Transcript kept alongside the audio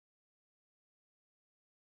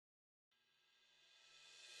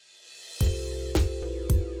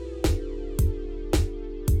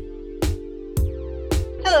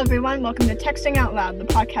everyone. Welcome to Texting Out Loud, the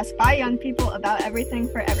podcast by young people about everything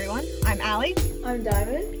for everyone. I'm Allie. I'm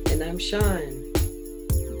Diamond. And I'm Sean.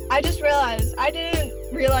 I just realized, I didn't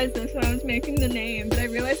realize this when I was making the name, but I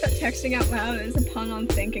realized that Texting Out Loud is a pun on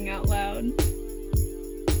Thinking Out Loud.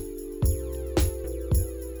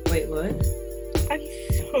 Wait, what? I'm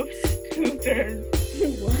so stupid.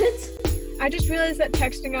 What? I just realized that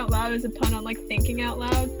Texting Out Loud is a pun on, Thinking Out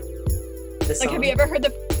Loud. The song?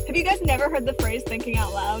 Have you guys never heard the phrase thinking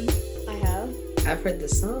out loud? I have. I've heard the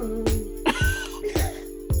song.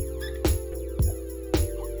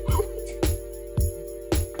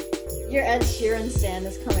 Your Ed Sheeran stand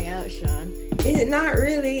is coming out, Sean. Not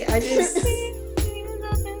really. I just... Okay,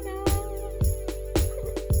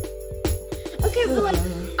 but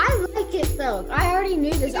I like it though. I already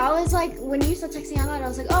knew this. I was like, when you said texting out loud, I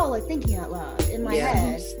was like, oh, thinking out loud in my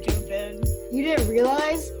head. Stupid. You didn't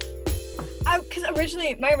realize? Because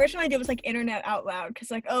my original idea was internet out loud.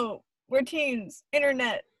 Because we're teens,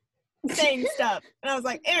 internet, saying stuff. And I was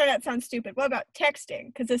like, internet sounds stupid. What about texting?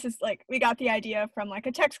 Because this is we got the idea from a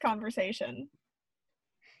text conversation.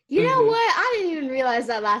 You know what? I didn't even realize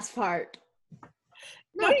that last part.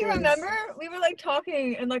 Don't you remember? We were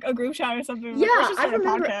talking in a group chat or something. Yeah, I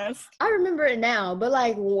remember. Podcast. I remember it now,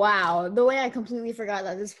 but wow, the way I completely forgot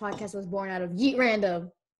that this podcast was born out of Yeet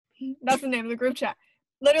Random. That's the name of the group chat.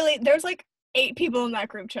 Literally, there's 8 people in that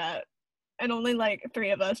group chat, and only 3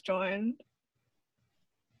 of us joined.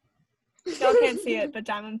 Y'all can't see it, but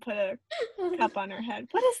Diamond put a cup on her head.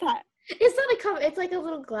 What is that? It's not a cup. It's a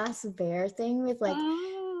little glass bear thing with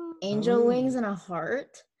angel wings and a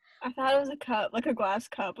heart. I thought it was a cup, a glass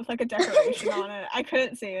cup with a decoration on it. I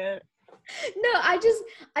couldn't see it. No, I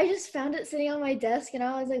just found it sitting on my desk, and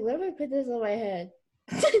I was like, what if I put this on my head?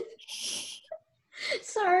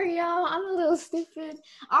 Sorry, y'all. I'm a little stupid.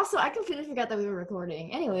 Also, I completely forgot that we were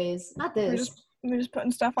recording. Anyways, not this. We're just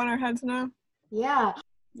putting stuff on our heads now. Yeah.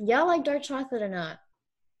 Y'all like dark chocolate or not?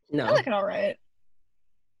 No. I like it all right.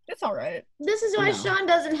 It's all right. This is why Sean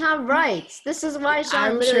doesn't have rights. This is why Sean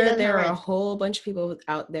I'm literally sure doesn't there have are a rights. whole bunch of people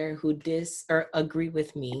out there who or agree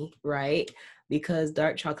with me, right? Because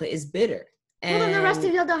dark chocolate is bitter. Well, then the rest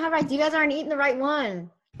of y'all don't have rights. You guys aren't eating the right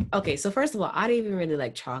one. Okay, so first of all, I don't even really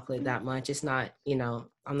like chocolate that much. It's not, I'm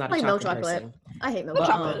not a chocolate person. I hate milk Milk chocolate.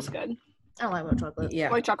 chocolate is good. I don't like milk chocolate. Yeah.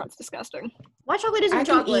 White chocolate's disgusting. White chocolate isn't I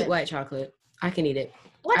chocolate. can eat white chocolate. I can eat it.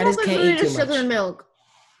 White I just chocolate is can't literally eat too just sugar much. and milk.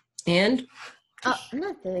 And?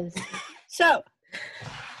 Not this. So,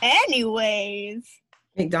 anyways.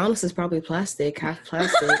 McDonald's is probably plastic, half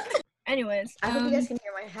plastic. Anyways. I hope you guys can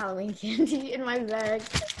hear my Halloween candy in my bag.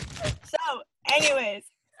 So, anyways,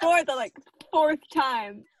 for the 4th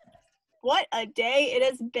time, what a day it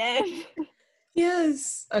has been.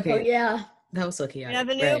 Yes. Okay. Oh, yeah. That was so chaotic. We have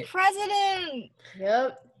a new president.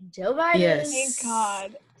 Yep. Joe Biden. Yes. Thank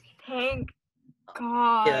God. Thank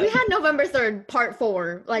God. Yeah. We had November 3rd, part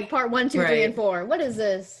 4. Part 1, 2, 3, and 4. What is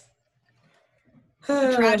this?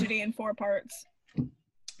 Tragedy in 4 parts.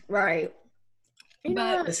 Right. You know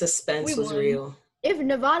But what? The suspense was won. real. If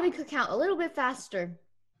Nevada could count a little bit faster,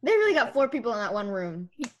 they really got 4 people in that one room.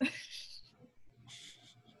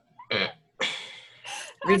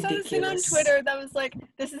 I saw this thing on Ridiculous. Twitter that was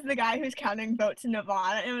this is the guy who's counting votes in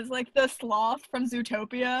Nevada. And it was the sloth from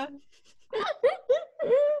Zootopia.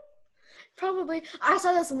 Probably. I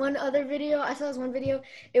saw this one video.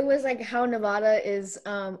 It was how Nevada is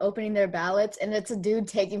opening their ballots, and it's a dude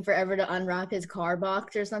taking forever to unwrap his car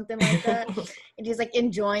box or something like that. And he's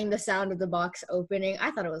enjoying the sound of the box opening.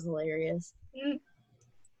 I thought it was hilarious.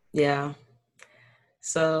 Yeah.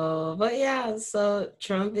 So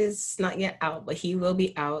Trump is not yet out, but he will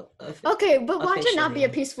be out. Okay, but watch it not be a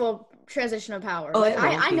officially. peaceful transition of power. Oh, it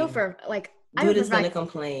won't I know be. for Dude is gonna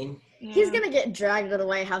complain. he's gonna get dragged to the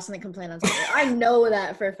White House and then complain on Twitter. I know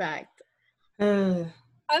that for a fact. I'm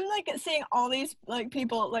seeing all these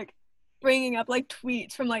people bringing up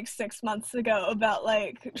tweets from 6 months ago about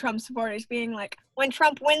Trump supporters being when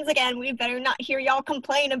Trump wins again, we better not hear y'all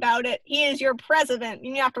complain about it. He is your president.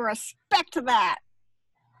 You have to respect that.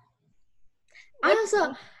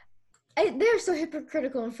 They're so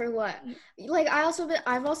hypocritical, and for what?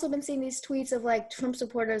 I've also been seeing these tweets of Trump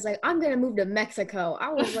supporters I'm gonna move to Mexico. I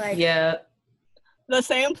was like, yeah, the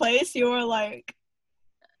same place you were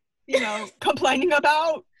complaining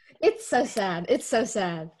about. It's so sad. It's so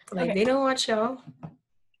sad. Okay. They don't want y'all.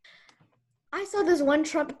 I saw this one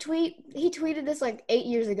Trump tweet. He tweeted this 8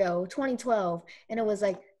 years ago, 2012, and it was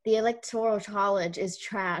the Electoral College is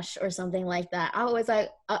trash or something like that. I was like,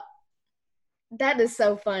 that is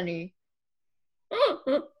so funny.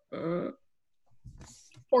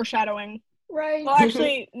 Foreshadowing. Right. Well,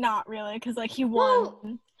 actually, not really, because he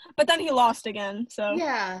won. But then he lost again, so.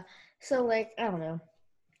 Yeah. So, like, I don't know.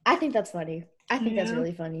 I think that's funny. I think that's Yeah.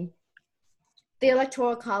 really funny. The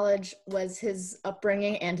Electoral College was his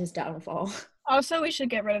upbringing and his downfall. Also, we should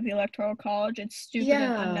get rid of the Electoral College. It's stupid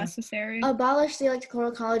and Yeah. unnecessary. Abolish the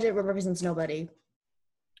Electoral College. It represents nobody.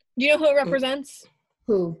 Do you know who it represents?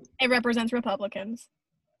 Who? It represents Republicans.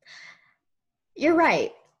 You're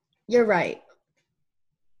right. You're right.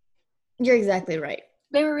 You're exactly right.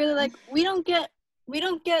 They were really like, we don't get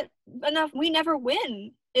enough. We never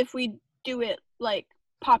win if we do it like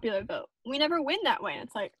popular vote. We never win that way. And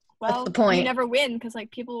it's like, well, the point. you never win because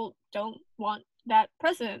like people don't want that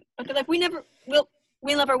president. But they're like, we'll never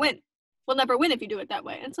win. We'll never win if you do it that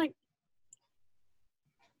way. And it's like,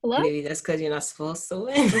 hello? Maybe that's because you're not supposed to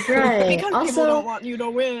win. Right. Because Also, people don't want you to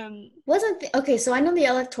win. okay, so I know the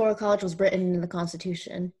Electoral College was written in the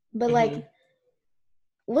Constitution, but like,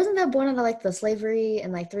 wasn't that born out of like the slavery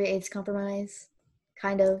and like 3/8 compromise,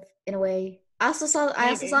 kind of in a way? I also saw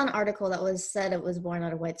an article that said it was born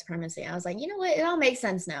out of white supremacy. I was like, you know what? It all makes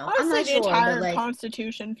sense now. Honestly, I'm not the sure, entire but like,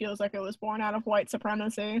 Constitution feels like it was born out of white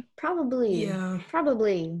supremacy. probably. Yeah.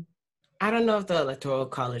 Probably. I don't know if the Electoral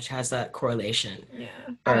College has that correlation. Yeah.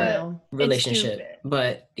 I don't know. Relationship.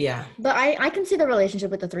 But yeah. But I can see the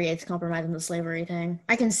relationship with the 3/8 compromise and the slavery thing.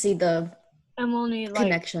 I can see the And we'll need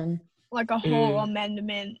connection. like a whole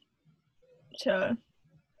amendment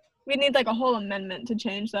we need like a whole amendment to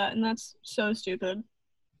change that, and that's so stupid.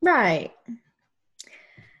 Right.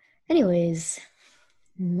 Anyways,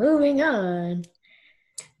 moving on.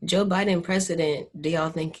 Joe Biden president, do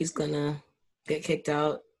y'all think he's gonna get kicked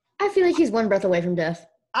out? I feel like he's one breath away from death.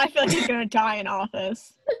 I feel like he's gonna die in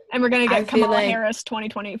office, and we're gonna get Kamala Harris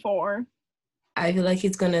 2024. I feel like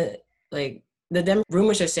he's gonna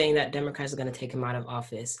rumors are saying that Democrats are gonna take him out of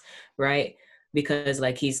office, right? Because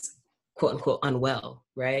like he's quote unquote unwell,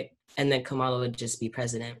 right? And then Kamala would just be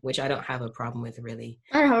president, which I don't have a problem with, really.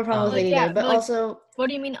 I don't have a problem with it either, but also... What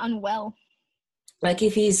do you mean unwell? Like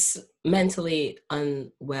if he's mentally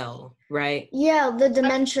unwell, right? Yeah, the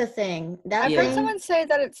dementia thing. I've heard someone say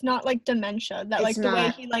that it's not like dementia, that like the way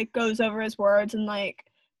he like goes over his words and like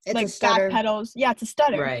backpedals. Yeah, it's a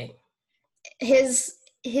stutter. Right. His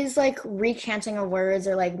like recanting of words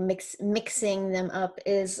or like mixing them up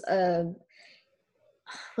is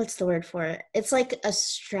what's the word for it? It's like a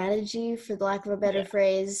strategy, for the lack of a better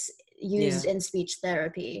phrase, used in speech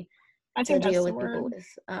therapy to deal with people with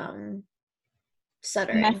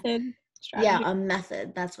stuttering. Method. Strategy. Yeah, a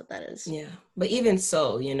method. That's what that is. Yeah, but even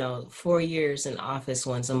so, 4 years in office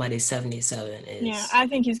when somebody's 77 is... Yeah, I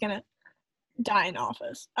think he's gonna die in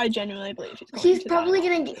office. I genuinely believe he's probably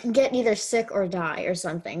gonna get either sick or die or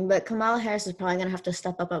something, but Kamala Harris is probably gonna have to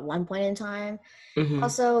step up at one point in time. Mm-hmm.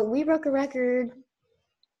 Also, we broke a record.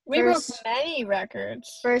 We broke many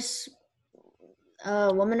records. First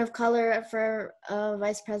woman of color for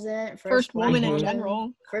vice president. First woman in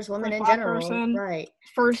general. First woman in general. Person. Right.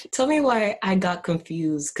 Tell me why I got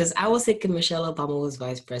confused, because I was thinking Michelle Obama was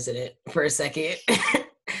vice president for a second.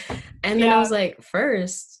 And then I was like,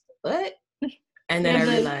 first? What? And then I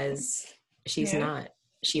realized she's not.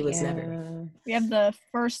 She was never. We have the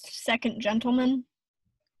first second gentleman.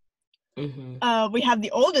 Mm-hmm. We have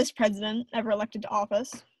the oldest president ever elected to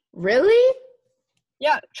office. Really?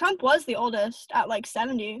 Yeah, Trump was the oldest at like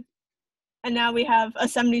 70. And now we have a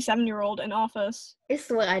 77-year-old in office. It's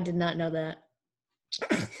the way I did not know that.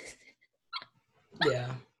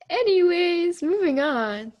 Yeah. Anyways, moving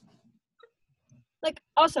on. Like,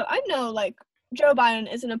 also, I know, like, Joe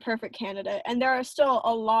Biden isn't a perfect candidate, and there are still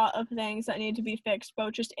a lot of things that need to be fixed,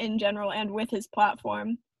 both just in general and with his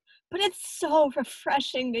platform. But it's so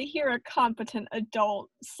refreshing to hear a competent adult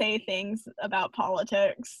say things about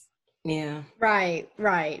politics. Yeah. Right.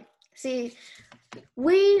 See,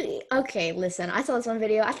 listen, I saw this one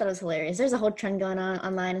video. I thought it was hilarious. There's a whole trend going on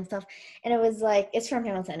online and stuff. And it was like, it's from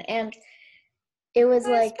Hamilton. And it was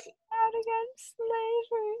like, out against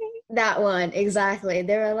slavery. That one, exactly.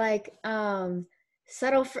 They were like, vote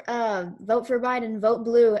for Biden, vote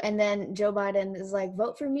blue. And then Joe Biden is like,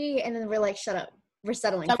 vote for me. And then we're like, shut up. We're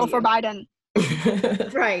settling for Biden.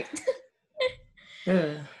 Right.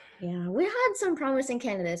 Yeah, we had some promising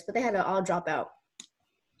candidates, but they had to all drop out.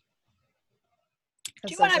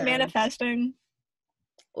 Do you know what I'm manifesting?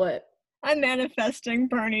 What? I'm manifesting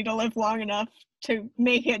Bernie to live long enough to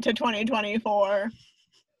make it to 2024.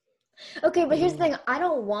 Okay, but here's the thing. I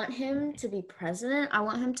don't want him to be president. I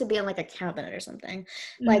want him to be in like a cabinet or something.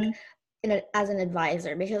 Like as an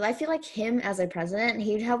advisor, because I feel like him as a president,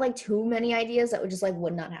 he'd have like too many ideas that would just like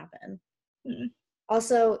would not happen.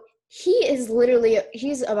 Also, he's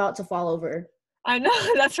about to fall over. I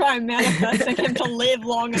know, that's why I'm manifesting him to live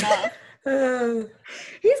long enough.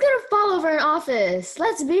 He's gonna fall over in office.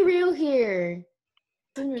 Let's be real here.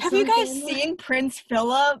 Have you guys seen Prince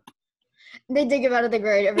Philip? They dig him out of the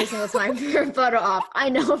grave every single time for a photo op. I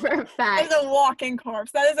know for a fact. There's a walking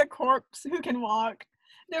corpse. That is a corpse who can walk.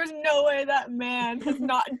 There's no way that man has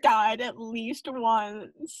not died at least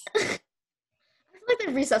once. I feel like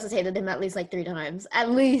they've resuscitated him at least like 3 times.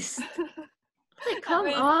 At least. Like, come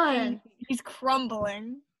on. He's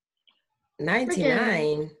crumbling.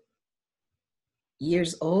 99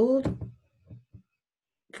 years old?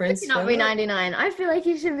 Prince Not be 99. I feel like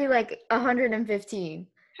he should be like 115.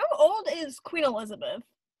 How old is Queen Elizabeth?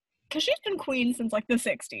 Because she's been queen since like the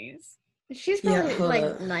 60s. She's probably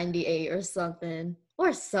like 98 or something.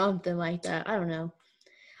 Or something like that. I don't know.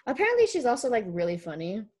 Apparently she's also like really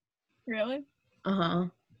funny. Really? Uh-huh.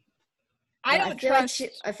 I feel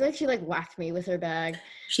like she like whacked me with her bag.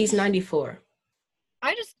 She's 94.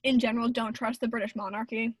 I just in general don't trust the British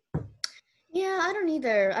monarchy. Yeah, I don't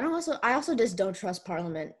either. I also just don't trust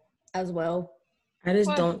Parliament as well. I just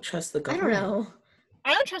don't trust the government. I don't know.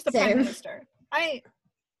 I don't trust the Prime Minister.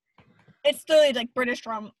 It's still like British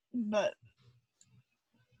Trump, but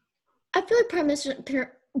I feel like Prime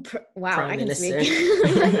Minister. Wow, Prime I can Minister.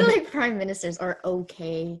 speak. I feel like Prime Ministers are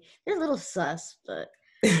okay. They're a little sus, but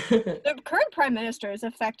the current Prime Minister is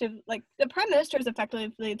effectively the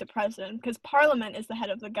president because Parliament is the head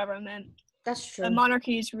of the government. That's true. The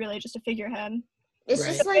monarchy is really just a figurehead. It's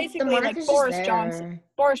just like the monarchy Boris Johnson.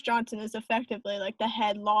 Boris Johnson is effectively like the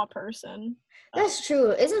head law person. That's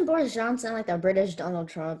true. Isn't Boris Johnson like the British Donald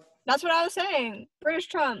Trump? That's what I was saying. British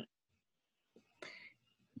Trump.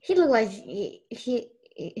 He looked like he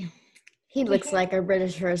looks like a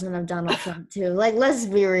British version of Donald Trump too. Like, let's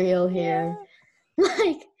be real here.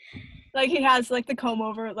 Yeah. Like he has like the comb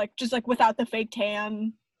over, like just like without the fake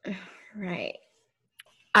tan. Right.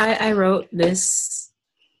 I wrote this.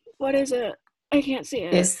 What is it? I can't see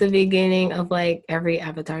it. It's the beginning of like every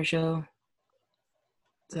Avatar show.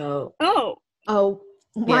 So. Oh.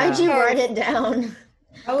 Why'd you write it down?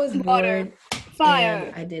 I was water,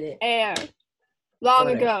 fire, I did it. Air. Long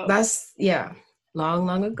ago. That's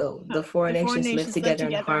long ago. The four nations lived together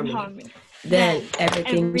in harmony. Then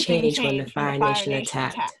everything changed when the Fire Nation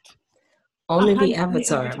attacked. Only the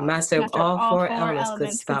Avatar, master of all 4 elements,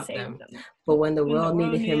 could stop them. But when the world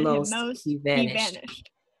needed him most, he vanished.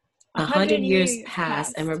 100 years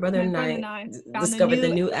passed, and my brother and I discovered the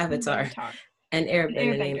new Avatar, an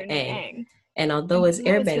airbender named Aang. And although his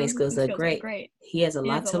airbending skills are great, he has a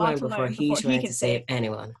lot to learn before he's ready to save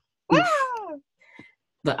anyone.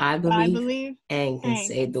 But I believe Aang can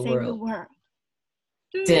save the world.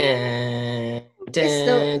 Dun,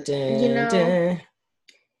 dun, dun, dun.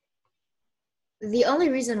 The only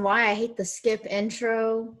reason why I hate the skip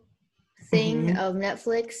intro thing of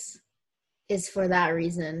Netflix is for that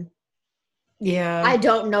reason. Yeah. I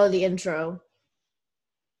don't know the intro.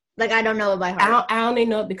 Like, I don't know it by heart. I only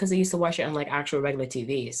know it because I used to watch it on, like, actual regular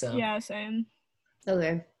TV, so. Yeah, same.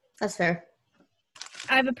 Okay. That's fair.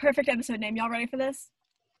 I have a perfect episode name. Y'all ready for this?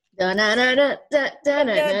 By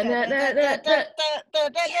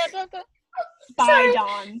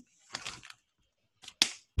Dawn.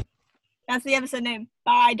 That's the episode name.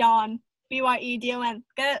 By Dawn. Byedon.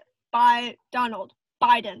 Get it? By Donald.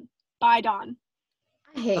 Biden. By Dawn.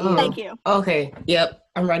 I hate you. Thank you. Okay. Yep.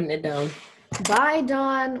 I'm writing it down. By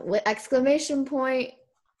Dawn with exclamation point.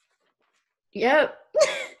 Yep.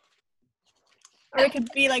 Or it could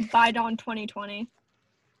be like By Dawn 2020.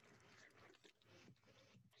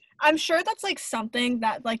 I'm sure that's like something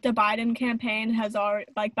that like the Biden campaign has already,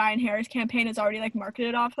 like Biden-Harris campaign is already like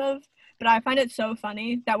marketed off of. But I find it so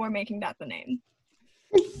funny that we're making that the name.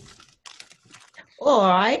 All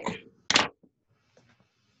right.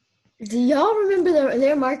 Do y'all remember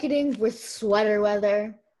their marketing with sweater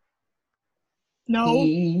weather? No.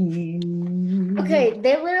 Okay,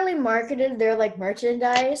 they literally marketed their like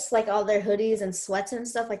merchandise, like all their hoodies and sweats and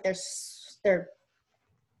stuff, like their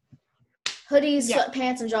hoodies,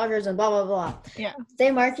 sweatpants, and joggers, and blah blah blah. Yeah.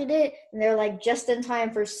 They marketed it, and they're like just in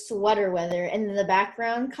time for sweater weather, and then the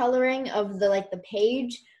background coloring of the like the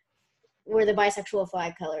page were the bisexual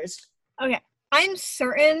flag colors. Okay, I'm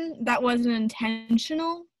certain that wasn't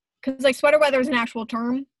intentional because like sweater weather is an actual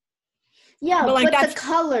term. Yeah, but like that's the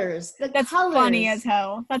colors. That's funny as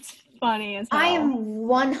hell. That's funny as hell. I am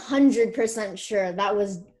 100% sure that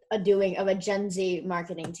was a doing of a Gen Z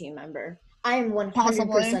marketing team member. I am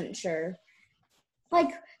 100% sure. Like,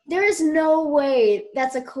 there is no way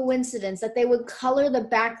that's a coincidence that they would color the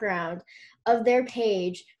background of their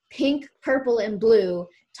page pink, purple, and blue,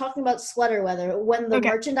 talking about sweater weather when the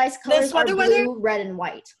merchandise colors are blue, red, and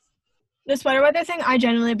white. The sweater weather thing, I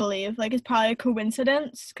genuinely believe, like, it's probably a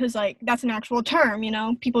coincidence, because, like, that's an actual term, you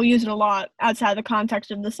know? People use it a lot outside the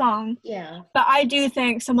context of the song. Yeah. But I do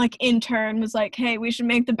think some, like, intern was like, hey, we should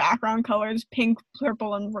make the background colors pink,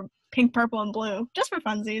 purple, and blue, just for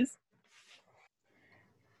funsies.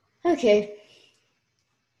 Okay.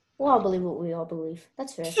 We'll all believe what we all believe.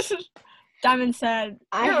 That's fair. Diamond said,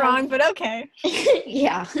 you're wrong, but okay.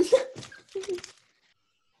 Yeah.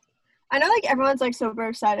 I know, like, everyone's, like, super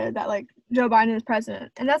excited that, like, Joe Biden is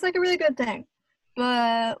president, and that's, like, a really good thing.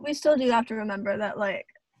 But we still do have to remember that, like,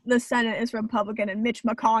 the Senate is Republican and Mitch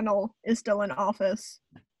McConnell is still in office.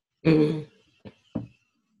 Mm-hmm.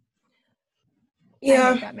 Yeah.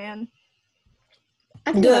 I hate that man.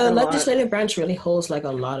 The legislative branch really holds, like, a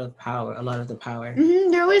lot of the power.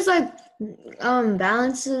 Mm-hmm. They're always, like,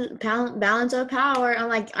 balance of power. I'm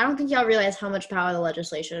like, I don't think y'all realize how much power the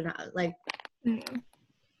legislation has. Like,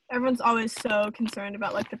 everyone's always so concerned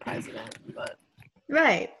about, like, the president, but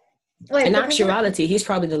right. Like, in actuality, he's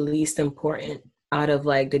probably the least important out of,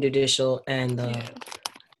 like, the judicial and the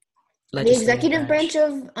executive branch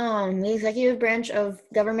of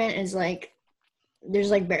government is, like,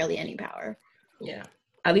 there's, like, barely any power. Yeah,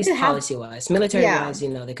 at least policy-wise. Military-wise, you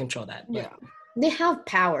know, they control that. But. Yeah, they have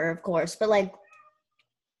power, of course, but, like,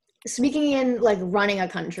 speaking in, like, running a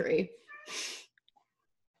country,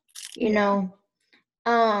 you know.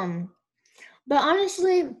 But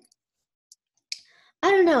honestly, I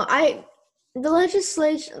don't know. The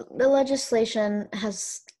legislation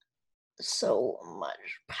has so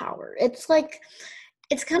much power. It's like,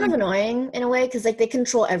 it's kind of annoying in a way, because, like, they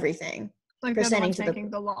control everything. Like, they're the ones making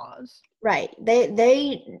the laws. Right.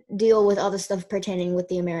 They deal with all the stuff pertaining with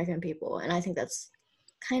the American people, and I think that's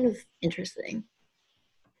kind of interesting.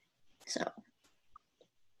 So,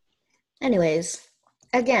 anyways,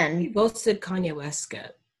 again, what votes did Kanye West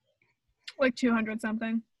get? Like 200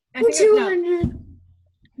 something. I think 200.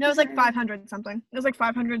 No, it was like 500 something. It was like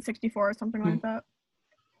 564 or something like that.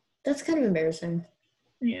 That's kind of embarrassing.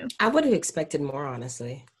 Yeah. I would have expected more,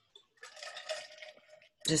 honestly.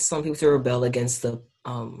 Just some people to rebel against the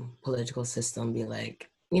political system, be like,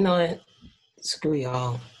 you know what, screw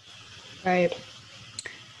y'all. Right.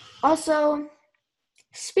 Also,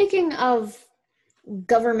 speaking of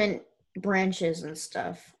government branches and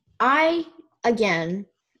stuff,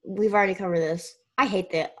 we've already covered this. I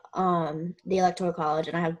hate the Electoral College,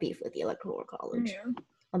 and I have beef with the Electoral College. Yeah.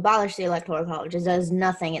 Abolish the Electoral College. It does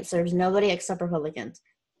nothing. It serves nobody except Republicans.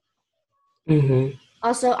 Mm-hmm.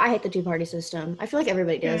 Also, I hate the two-party system. I feel like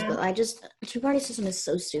everybody does, but the two-party system is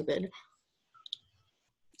so stupid.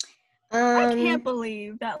 I can't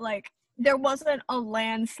believe that, like, there wasn't a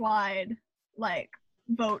landslide, like,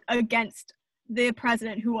 vote against the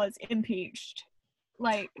president who was impeached.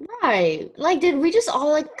 Like, right. Like, did we just all,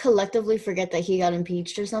 like, collectively forget that he got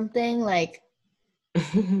impeached or something? Like,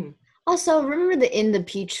 also, remember the In the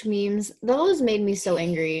Peach memes? Those made me so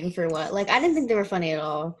angry, and for what? Like, I didn't think they were funny at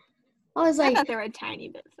all. I thought they were a tiny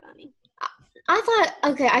bit funny. I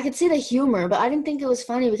thought, okay, I could see the humor, but I didn't think it was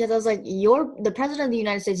funny, because I was like, the president of the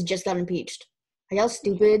United States just got impeached. Are y'all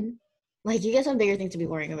stupid? Like, you guys have bigger things to be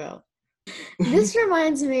worrying about. This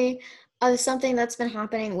reminds me of something that's been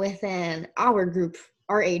happening within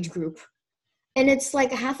our age group. And it's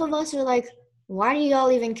like, half of us are like, why do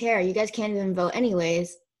y'all even care? You guys can't even vote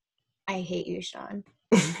anyways. I hate you, Sean.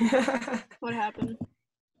 What happened?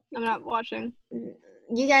 I'm not watching.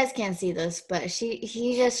 You guys can't see this, but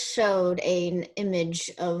he just showed an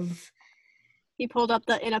image of... He pulled up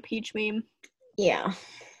the In a Peach meme. Yeah,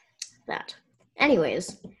 that.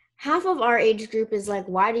 Anyways, half of our age group is like,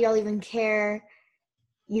 why do y'all even care?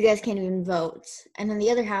 You guys can't even vote. And then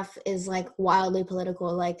the other half is, like, wildly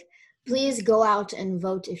political, like, please go out and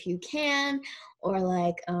vote if you can, or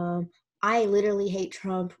like, I literally hate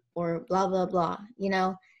Trump, or blah, blah, blah, you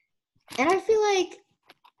know? And I feel like,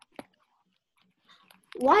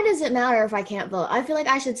 why does it matter if I can't vote? I feel like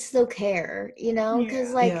I should still care, you know?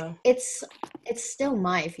 Because, it's still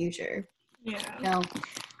my future. Yeah. You know?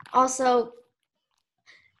 Also,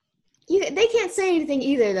 they can't say anything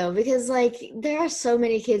either, though, because, like, there are so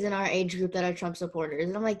many kids in our age group that are Trump supporters.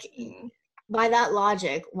 And I'm like, by that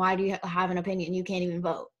logic, why do you have an opinion? You can't even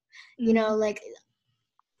vote. You know, like...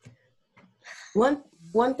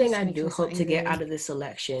 One thing I do hope to get out of this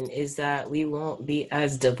election is that we won't be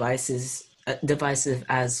as divisive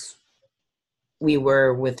as we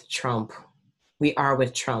were with Trump. We are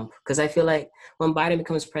with Trump. Because I feel like when Biden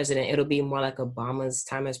becomes president, it'll be more like Obama's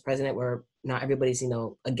time as president, where not everybody's,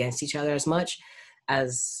 against each other as much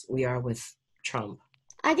as we are with Trump.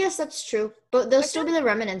 I guess that's true. But there'll still be the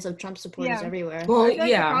remnants of Trump supporters everywhere. Well,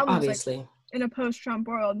 yeah, obviously. Like, in a post-Trump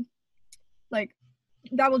world, like,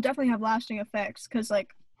 that will definitely have lasting effects because like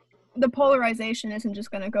the polarization isn't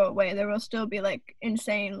just going to go away. There will still be like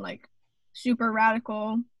insane, like super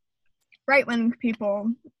radical right-wing people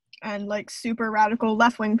and like super radical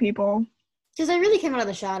left-wing people. Because they really came out of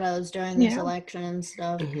the shadows during this election and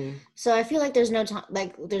stuff. Mm-hmm. So I feel like there's no time,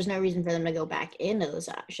 like there's no reason for them to go back into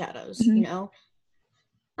the shadows. Mhm. You know,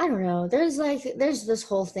 I don't know. There's this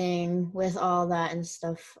whole thing with all that and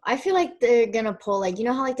stuff. I feel like they're gonna pull like, you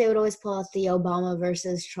know how like they would always pull out the Obama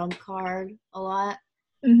versus Trump card a lot.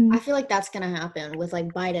 Mhm. I feel like that's gonna happen with like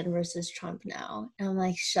Biden versus Trump now. And I'm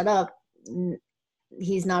like, shut up.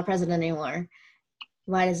 He's not president anymore.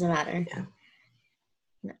 Why does it matter? Yeah.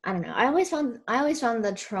 I don't know. I always found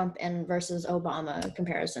the Trump and versus Obama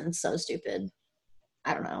comparison so stupid.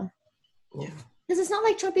 I don't know. Yeah. Because it's not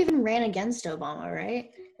like Trump even ran against Obama,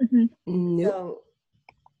 right? Mhm. Nope. So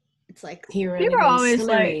it's like, He ran People are against always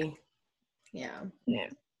Hillary. yeah.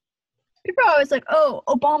 People are always like, oh,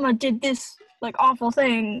 Obama did this like awful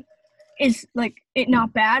thing. Is like it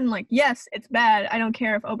not bad? And like, yes, it's bad. I don't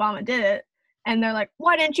care if Obama did it. And they're like,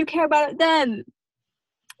 why didn't you care about it then?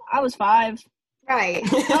 I was 5. Right.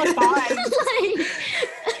 I was 5.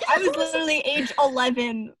 Like, I was literally age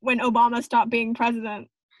 11 when Obama stopped being president.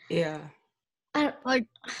 Yeah. Like,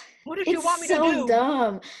 what did you It's want me to so do?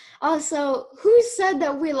 dumb. Also, who said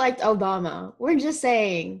that we liked Obama? We're just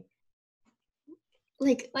saying.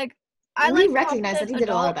 Like, I we like recognize that he did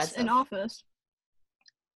a lot of bad adults in stuff. office.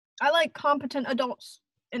 I like competent adults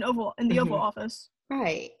in the Oval Office.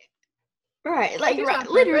 Right. Like, He's not perfect.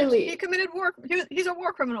 literally. He committed war. He's a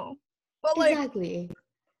war criminal. But like, Exactly.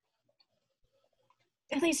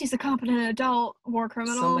 at least he's a competent adult war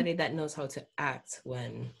criminal. Somebody that knows how to act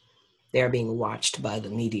when they're being watched by the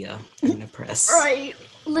media and the press. Right.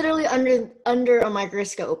 Literally under a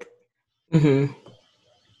microscope. Mm-hmm.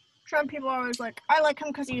 Trump people are always like, I like him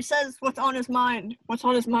because he says what's on his mind. What's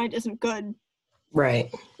on his mind isn't good.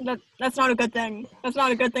 Right. That's not a good thing. That's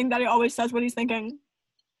not a good thing that he always says what he's thinking.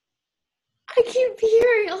 I keep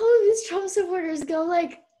hearing all of these Trump supporters go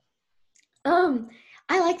like,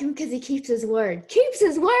 I like him because he keeps his word. Keeps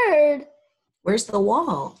his word. Where's the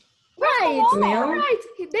wall? Right. the wall? Right.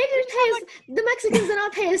 They didn't pay us. The Mexicans did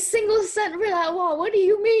not pay a single cent for that wall. What do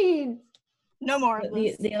you mean? No more of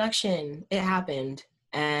this. The election, it happened.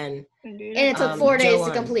 And Indeed. And it took 4 days Joe to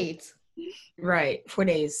won. complete. right, 4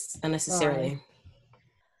 days unnecessarily.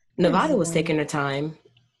 Nevada was taking their time.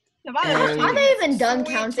 Nevada and- was Are taking they even its done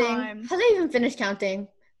sweet counting? time. Have they even finished counting?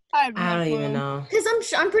 I have no I don't clue. even know.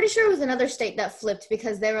 Because I'm pretty sure it was another state that flipped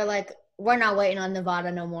because they were like, we're not waiting on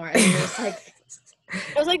Nevada no more. And it was like,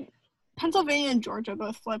 It was like Pennsylvania and Georgia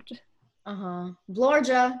both flipped.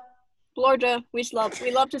 Georgia. Georgia, we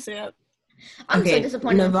love to see it. I'm so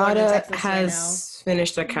disappointed in Florida and Nevada Texas has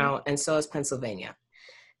finished their count, and so has Pennsylvania.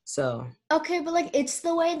 So right now. Okay, but like it's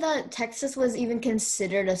the way that Texas was even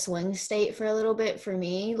considered a swing state for a little bit for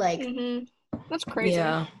me. Like, Mm-hmm. That's crazy.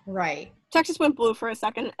 yeah, right. Texas went blue for a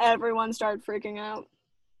second. Everyone started freaking out.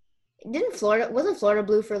 Wasn't Florida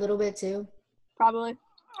blue for a little bit too? Probably.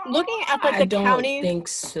 Looking at like I the don't county, think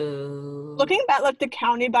so. looking at like the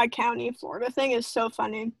county by county Florida thing is so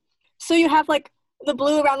funny. So you have like the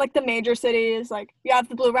blue around like the major cities, like you have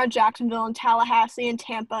the blue around Jacksonville and Tallahassee and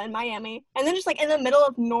Tampa and Miami, and then just like in the middle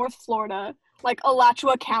of North Florida, like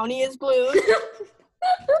Alachua County is blue.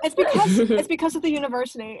 It's because of the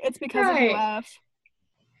university. It's because Right. of UF.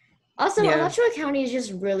 Also, Yeah. Alachua County is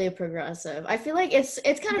just really progressive. I feel like it's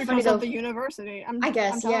kind of funny Because though. of the university. I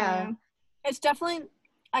guess, I'm telling yeah. you. It's definitely.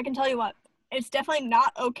 I can tell you what. It's definitely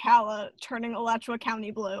not Ocala turning Alachua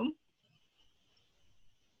County blue.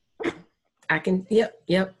 I can.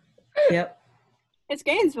 Yep. It's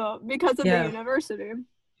Gainesville because of Yeah. the university.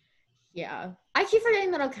 Yeah, I keep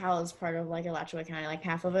forgetting that Ocala is part of like Alachua County, like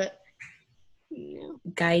half of it. Yeah.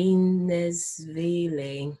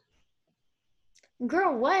 Gainesville.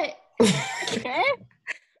 Girl, what? Okay.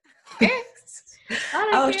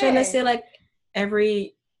 I was trying to say like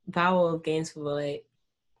every vowel of Gainesville. Like,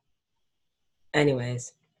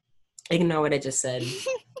 anyways, ignore what I just said.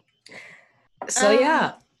 So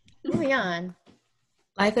yeah, Moving on.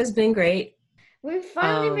 life has been great. We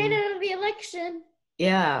finally made it out of the election.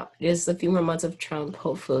 Yeah, just a few more months of Trump,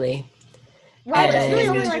 hopefully. Wow, it's And- really He's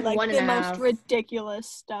only gonna do, like one and the a most half. ridiculous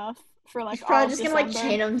stuff for like He's all probably of just gonna like December.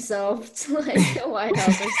 chain himself to like the White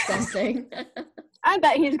House or something. I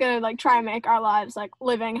bet he's gonna like try and make our lives like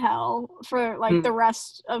living hell for like the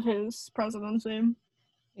rest of his presidency.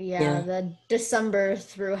 Yeah, the December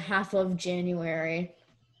through half of January.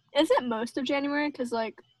 Is it most of January? Because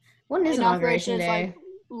like When is Inauguration is Day?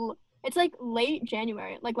 like it's like late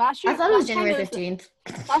January. Like last year. I thought it was last time January the-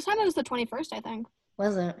 15th. Last time it was the 21st, I think.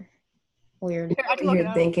 Was it? Weird. Here, I can look it You're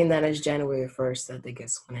up. thinking that it's January 1st that they get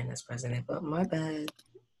sworn in as president, but my bad.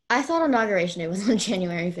 I thought inauguration day was on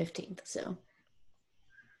January 15th. So,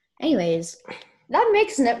 anyways,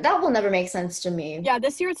 that will never make sense to me. Yeah,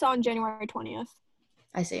 this year it's on January 20th.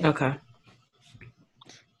 I see. Okay.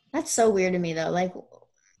 That's so weird to me, though. Like,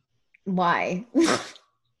 why?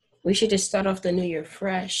 We should just start off the new year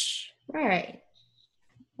fresh. Right.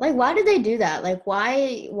 Like, why did they do that? Like,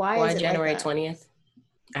 why Why is it January like that? 20th?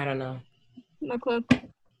 I don't know. No clue.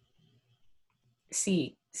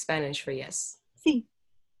 C, Spanish for yes. C.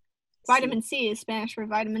 Vitamin C is Spanish for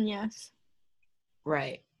vitamin yes.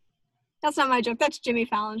 Right. That's not my joke. That's Jimmy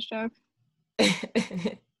Fallon's joke.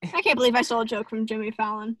 I can't believe I stole a joke from Jimmy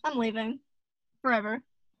Fallon. I'm leaving. Forever.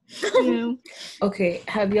 Ew. Okay,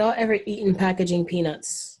 have y'all ever eaten packaging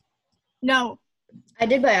peanuts? No. I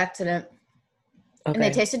did by accident, Okay. and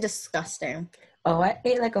they tasted disgusting. Oh, I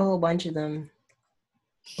ate like a whole bunch of them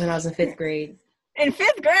when I was in 5th grade. In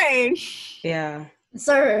 5th grade. Yeah.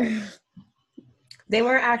 Sir. They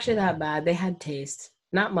weren't actually that bad. They had taste.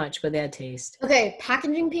 Not much, but they had taste. Okay,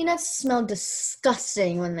 packaging peanuts smell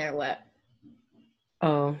disgusting when they're wet.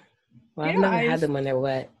 Oh. Well, You I've know, never I had used- them when they're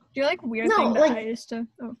wet. Do you like weird No, thing that like- I used to?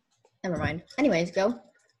 Oh. Never mind. Anyways, go. Do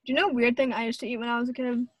you know weird thing I used to eat when I was a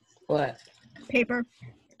kid? What? Paper.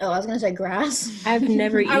 Oh, I was gonna say grass. I've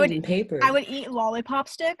never I would- eaten paper. I would eat lollipop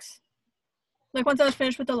sticks. Like once I was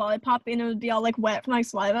finished with the lollipop and it would be all like wet from my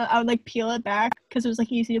saliva, I would like peel it back because it was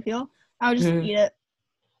like easy to peel. I would just Mhm. eat it.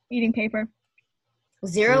 Eating paper.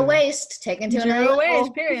 Zero Mm. waste. Taken to another Zero level.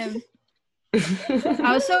 waste, period.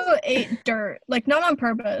 I also ate dirt. Like not on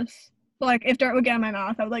purpose. But like if dirt would get in my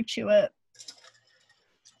mouth, I would like chew it.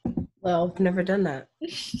 Well, I've never done that.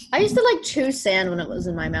 I used to like chew sand when it was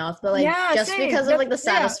in my mouth, but like Yeah, just same. because of like the That's-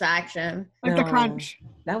 yeah. satisfaction. Like the No. crunch.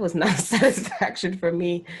 That was not satisfaction for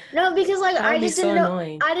me. No, because like That I would be just so didn't know.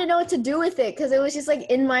 annoying. I didn't know what to do with it because it was just like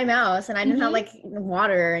in my mouth and I didn't have Mhm. like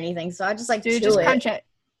water or anything, so I just like Dude, chew just it. crunch it.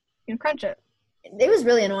 You can crunch it. It was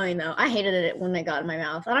really annoying though. I hated it when it got in my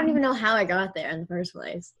mouth. I don't even know how I got there in the first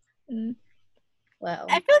place. Mm. Well,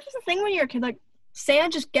 I feel like it's a thing when you're a kid, like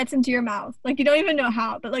sand just gets into your mouth. Like you don't even know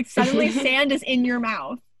how, but like suddenly sand is in your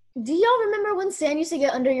mouth. do y'all remember when sand used to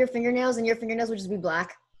get under your fingernails and your fingernails would just be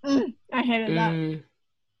black? I hated that. Mm,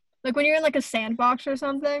 Like when you're in like a sandbox or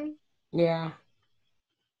something. yeah.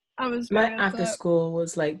 I was My very after upset. school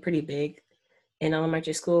was like pretty big in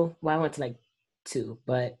elementary school. Well, I went to like 2,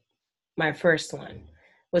 but my first one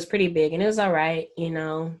was pretty big and it was all right, you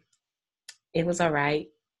know. It was all right.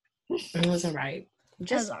 It was all right.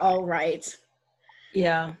 Just That's all right.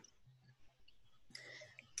 Yeah.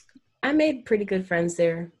 I made pretty good friends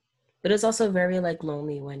there, but it's also very like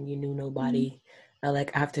lonely when you knew nobody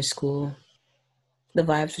like after school. The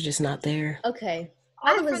vibes were just not there. Okay.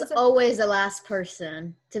 All I the was friends that- always the last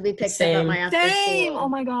person to be picked up Same. at my after Same. school. Oh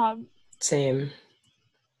my god. Same.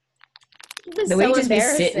 It was The way so you just be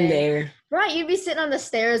sitting embarrassing. there. Right, you'd be sitting on the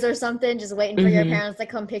stairs or something, just waiting for your Mhm. parents to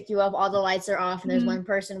come pick you up. All the lights are off, and there's Mhm. one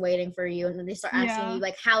person waiting for you, and then they start asking Yeah. you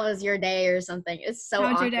like, "How was your day?" or something. It's so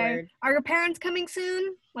How's awkward. your day? Are your parents coming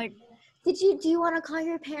soon? Like Do you want to call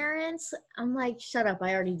your parents? I'm like, shut up,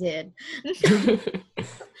 I already did.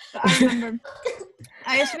 I remember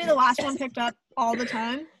I used to be the last one picked up all the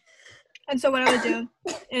time. And so what I would do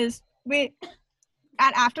is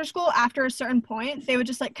at after school, after a certain point, they would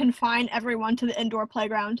just like confine everyone to the indoor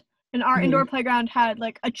playground. And our Mhm. indoor playground had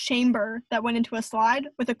like a chamber that went into a slide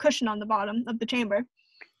with a cushion on the bottom of the chamber.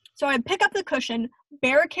 So I'd pick up the cushion,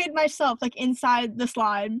 barricade myself like inside the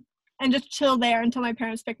slide, and just chill there until my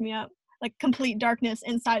parents picked me up. Like complete darkness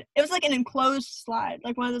inside. It was like an enclosed slide,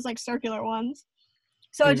 like one of those like circular ones.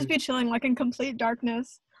 So I'd just be chilling like in complete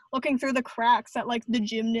darkness, looking through the cracks at like the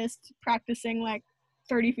gymnast practicing like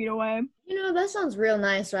 30 feet away. You know, that sounds real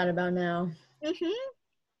nice right about now. It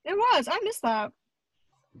was. I miss that.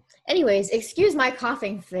 Anyways, excuse my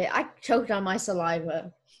coughing fit. I choked on my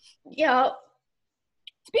saliva. Yeah.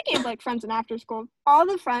 Speaking of like friends in after school, all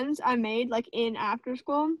the friends I made like in after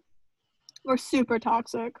school were super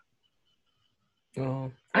toxic.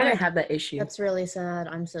 Oh, I didn't have that issue. That's really sad.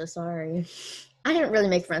 I'm so sorry. I didn't really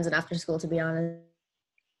make friends in after school, to be honest.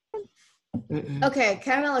 Mm-mm. Okay,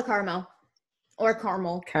 caramel or caramel? Or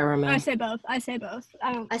caramel. Caramel. I say both. I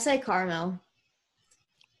don't. I say caramel.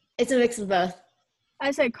 It's a mix of both.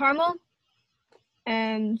 I say caramel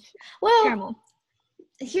and Well, caramel.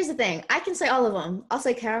 here's the thing. I can say all of them. I'll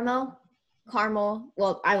say caramel, caramel.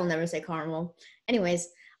 Well, I will never say caramel. Anyways,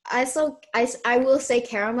 I will say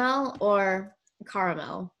caramel or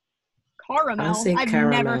caramel. Caramel. I'll say I've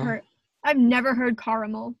caramel. never heard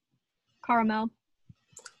caramel. Caramel.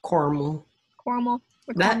 Caramel. Caramel.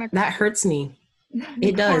 Or caramel. That hurts me.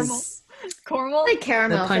 It Caramel. does. Caramel? Like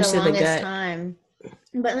caramel The for punch the to the longest gut. time.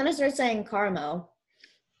 But then I started saying caramel.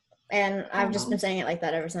 And I've just been saying it like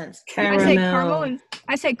that ever since. Caramel.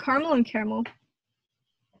 I say caramel and caramel.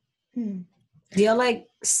 Hmm. Do y'all like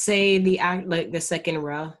say the act like the second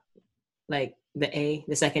ra, like the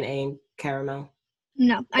second A in caramel?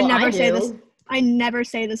 No, Well, I never say do. this. I never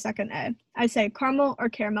say the second A. I say caramel or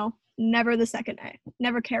caramel. Never the second A.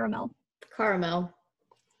 Never caramel. Caramel.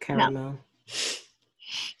 Caramel.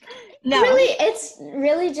 No. Really, it's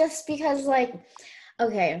really just because, like,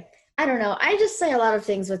 okay, I don't know. I just say a lot of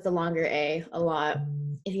things with the longer A a lot,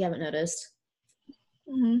 if you haven't noticed.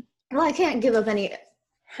 Mm-hmm. Well, I can't give up any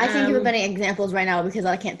examples right now because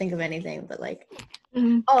I can't think of anything, but like,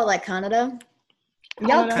 like Canada.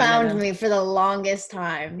 Y'all Canada. clowned me for the longest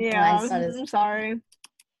time. when Yeah, I started- I'm sorry.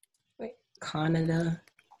 Canada.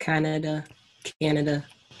 Canada.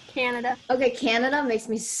 Okay, Canada makes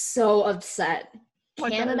me so upset.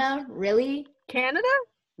 What Canada, really? Canada?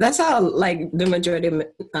 That's how like the majority of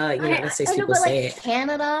United States I know, people but say like it.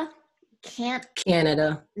 Canada can't.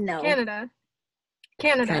 Canada. No. Canada.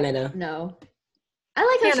 No. I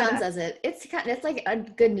like how Sean Canada. says it. It's like a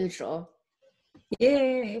good neutral.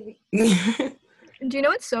 Yay. Do you know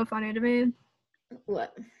what's so funny to me?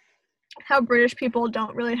 What? How British people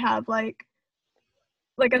don't really have like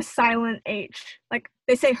a silent H. Like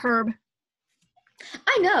they say herb.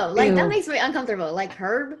 I know. Like that Ew. makes me uncomfortable. Like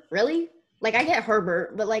Herb, really? Like I get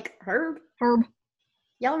Herbert, but like Herb? Herb.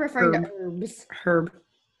 Y'all referring Herb. to herbs? Herb.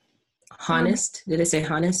 Honest. Did they say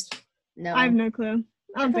honest? No. I have no clue.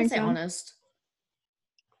 I don't think say so. honest.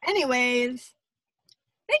 Anyways,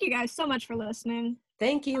 thank you guys so much for listening.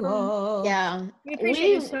 Thank you all. Yeah. We appreciate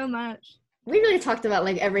you so much. We really talked about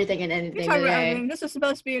like everything and We anything talked about today. everything. This was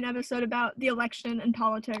supposed to be an episode about the election and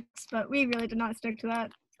politics, but we really did not stick to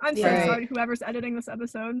that. I'm so Right. sorry to whoever's editing this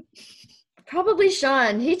episode. Probably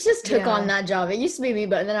Sean. He just took Yeah. on that job. It used to be me,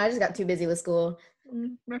 but then I just got too busy with school.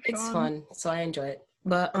 Rip It's Sean. fun, so I enjoy it.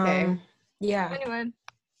 But Okay. yeah. Anyway, We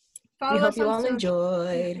follow hope us you on all social-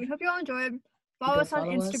 enjoyed. We hope you all enjoyed. Follow Go us on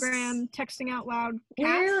follow us. Instagram, Texting Out Loud.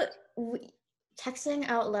 Texting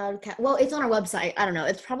out loud. Well, it's on our website. I don't know.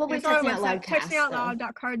 It's probably It's on our texting out loud. website,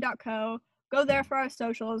 textingoutloud.card.co. Go there for our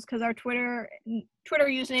socials because our Twitter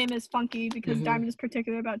username is funky because Mhm. Diamond is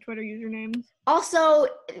particular about Twitter usernames. Also,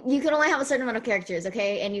 you can only have a certain amount of characters,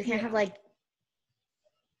 okay? And you can't Yeah. have like.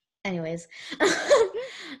 Anyways,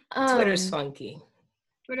 Twitter's funky.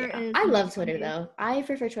 Twitter yeah. is. I really love Twitter funky. though. I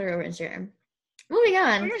prefer Twitter over Instagram. Moving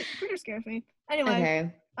on. Twitter scares me.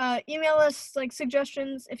 Anyway, Okay. email us like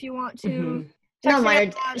suggestions if you want to. Mhm. No, Maya.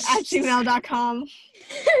 Textingoutloud@gmail.com.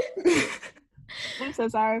 I'm so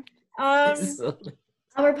sorry.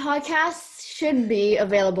 Our podcasts should be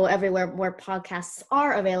available everywhere where podcasts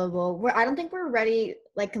are available. I don't think we're ready,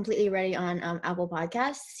 like completely ready on Apple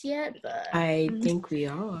Podcasts yet, but I think we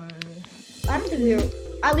are. I don't think we're.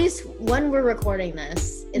 At least when we're recording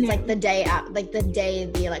this, it's Yeah. like the day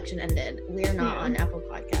the election ended. We're not Yeah. on Apple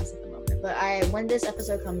Podcasts at the moment, but when this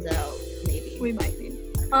episode comes out, maybe We might be.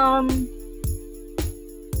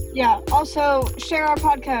 Yeah, also share our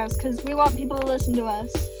podcast because we want people to listen to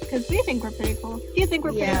us because we think we're pretty cool. If you think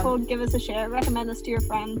we're pretty Yeah. cool, give us a share. Recommend us to your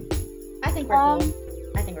friend. I think we're cool.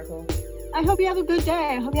 I think we're cool. I hope you have a good day.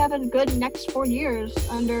 I hope you have a good next 4 years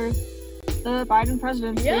under the Biden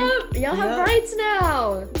presidency. Yep, y'all have Yep. rights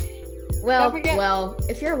now. Well, Don't forget-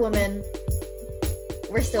 if you're a woman,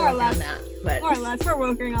 we're still More or working on less. that. But More or less, we're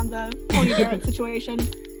working on the Tony Barrett situation.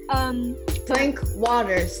 drink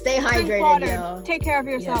water, stay Drink hydrated, water. yo. Take care of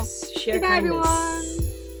yourself. Yes. Share Goodbye, kindness.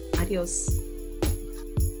 everyone. Adios.